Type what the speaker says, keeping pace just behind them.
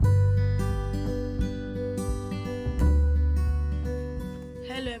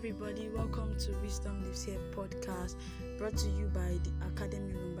everybody. Welcome to Wisdom Lives Here podcast, brought to you by the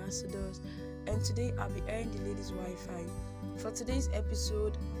Academy of Ambassadors. And today I'll be airing the ladies' Wi-Fi. For today's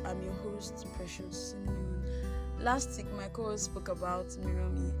episode, I'm your host, Precious Simeon. Last week, my co-host spoke about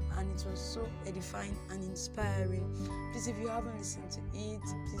Miromi, and it was so edifying and inspiring. Please, if you haven't listened to it,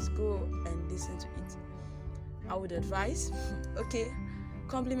 please go and listen to it. I would advise. Okay.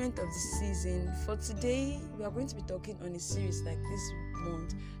 Compliment of the season. For today, we are going to be talking on a series like this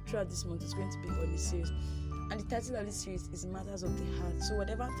month. Throughout this month, it's going to be on a series, and the title of this series is Matters of the Heart. So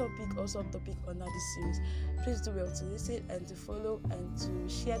whatever topic or subtopic under this series, please do well to listen and to follow and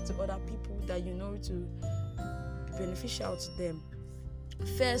to share to other people that you know to be beneficial to them.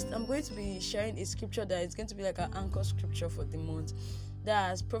 First, I'm going to be sharing a scripture that is going to be like an anchor scripture for the month.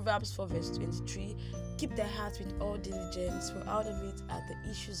 That's Proverbs 4 verse 23. Keep thy heart with all diligence, for out of it are the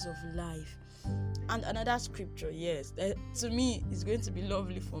issues of life. And another scripture, yes, to me is going to be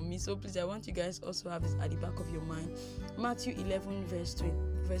lovely for me. So please, I want you guys also have this at the back of your mind. Matthew 11 verse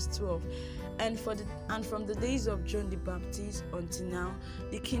 12. And from the days of John the Baptist until now,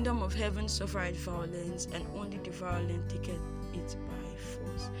 the kingdom of heaven suffered violence, and only the violent taketh it by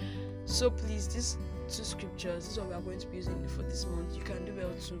force. So please, these two scriptures, this is what we are going to be using for this month. You can do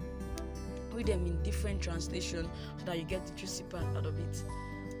well to read them in different translations so that you get the juicy part out of it.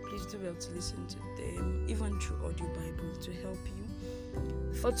 Please do well to listen to them, even through audio Bible, to help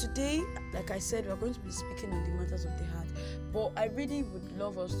you. For today, like I said, we are going to be speaking on the matters of the heart, but I really would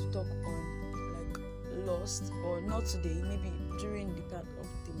love us to talk on like lost, or not today, maybe during the part of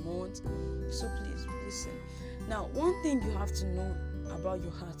the month. So please listen. Now, one thing you have to know about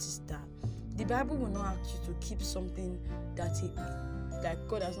your heart is that the Bible will not ask you to keep something that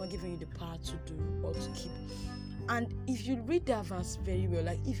God has not given you the power to do or to keep. And if you read that verse very well,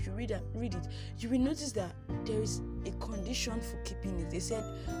 like if you read it, you will notice that there is a condition for keeping it. They said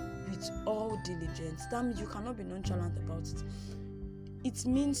with all diligence. That means you cannot be nonchalant about it. It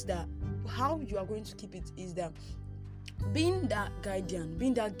means that how you are going to keep it is that being that guardian,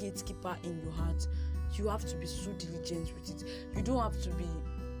 being that gatekeeper in your heart, you have to be so diligent with it. You don't have to be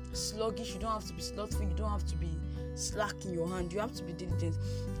sluggish, you don't have to be slothful, you don't have to be slack in your hand, you have to be diligent.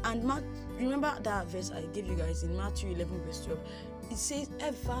 And remember that verse I gave you guys in Matthew 11 verse 12. It says,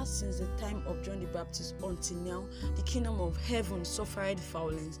 ever since the time of John the Baptist until now, the kingdom of heaven suffered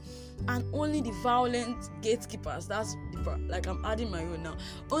violence, and only the violent gatekeepers, that's like I'm adding my own now,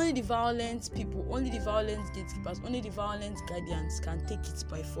 only the violent people, only the violent gatekeepers, only the violent guardians can take it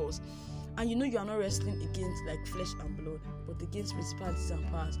by force. And you know you are not wrestling against like flesh and blood, but against principalities and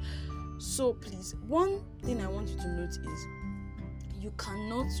powers. So please, one thing I want you to note is you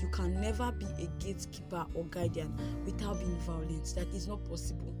can never be a gatekeeper or guardian without being violent. That is not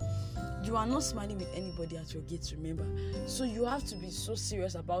possible. You are not smiling with anybody at your gates, remember. So you have to be so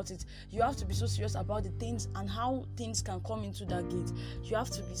serious about it. You have to be so serious about the things and how things can come into that gate. You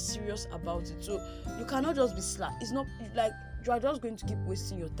have to be serious about it. So you cannot just be slack. It's not like you are just going to keep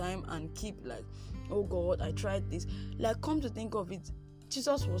wasting your time and keep like, oh God, I tried this. Like, come to think of it,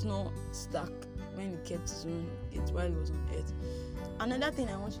 Jesus was not stuck when he kept his own gate while he was on earth. Another thing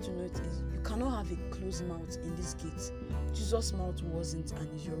I want you to note is you cannot have a closed mouth in this gate. Jesus' mouth wasn't,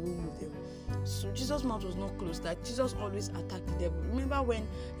 and is your role model. So Jesus' mouth was not closed. Like, Jesus always attacked the devil. Remember when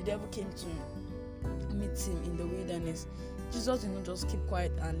the devil came to meet him in the wilderness? Jesus did not just keep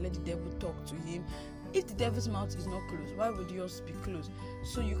quiet and let the devil talk to him. If the devil's mouth is not closed, why would yours be closed?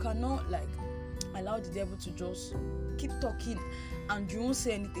 So you cannot like allow the devil to just keep talking and you won't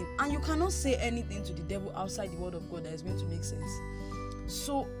say anything. And you cannot say anything to the devil outside the word of God that is going to make sense.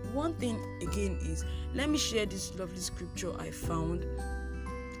 So one thing again is, let me share this lovely scripture I found.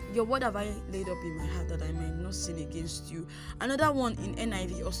 Your word have I laid up in my heart that I might not sin against you. Another one in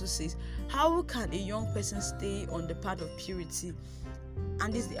NIV also says, how can a young person stay on the path of purity?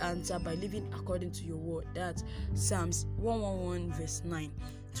 And this is the answer: by living according to your word. That's Psalms 111 verse 9.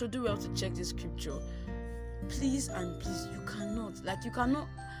 So do well to check this scripture. Please and please, you cannot.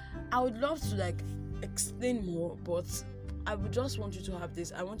 I would love to like explain more, but I would just want you to have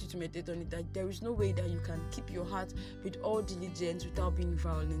this. I want you to meditate on it, that there is no way that you can keep your heart with all diligence without being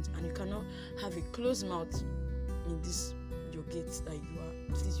violent, and you cannot have a closed mouth in this your gates that you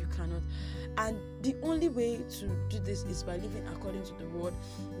are. Please, you cannot. And the only way to do this is by living according to the word,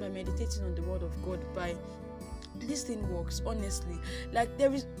 by meditating on the word of God. By this thing works honestly. Like,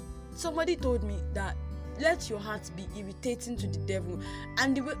 somebody told me that let your heart be irritating to the devil,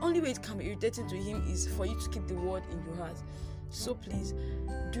 and the only way it can be irritating to him is for you to keep the word in your heart. So please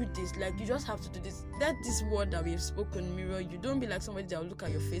do this. Like, you just have to do this. Let this word that we have spoken mirror you. Don't be like somebody that will look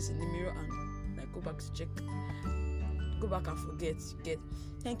at your face in the mirror and like go back to check go back and forget. You get.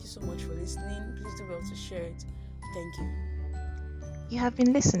 Thank you so much for listening. Please do well to share it. Thank you. You have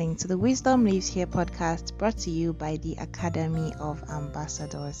been listening to the Wisdom Lives Here podcast, brought to you by the Academy of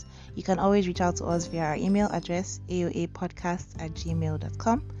Ambassadors. You can always reach out to us via our email address,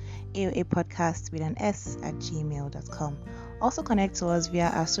 aoapodcast@gmail.com, aoapodcast with an s@gmail.com. Also connect to us via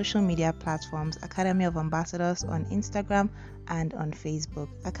our social media platforms, Academy of Ambassadors on Instagram and on Facebook.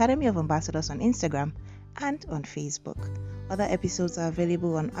 Academy of Ambassadors on Instagram and on Facebook. Other episodes are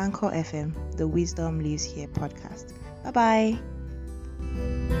available on Anchor FM, the Wisdom Lives Here podcast. Bye-bye.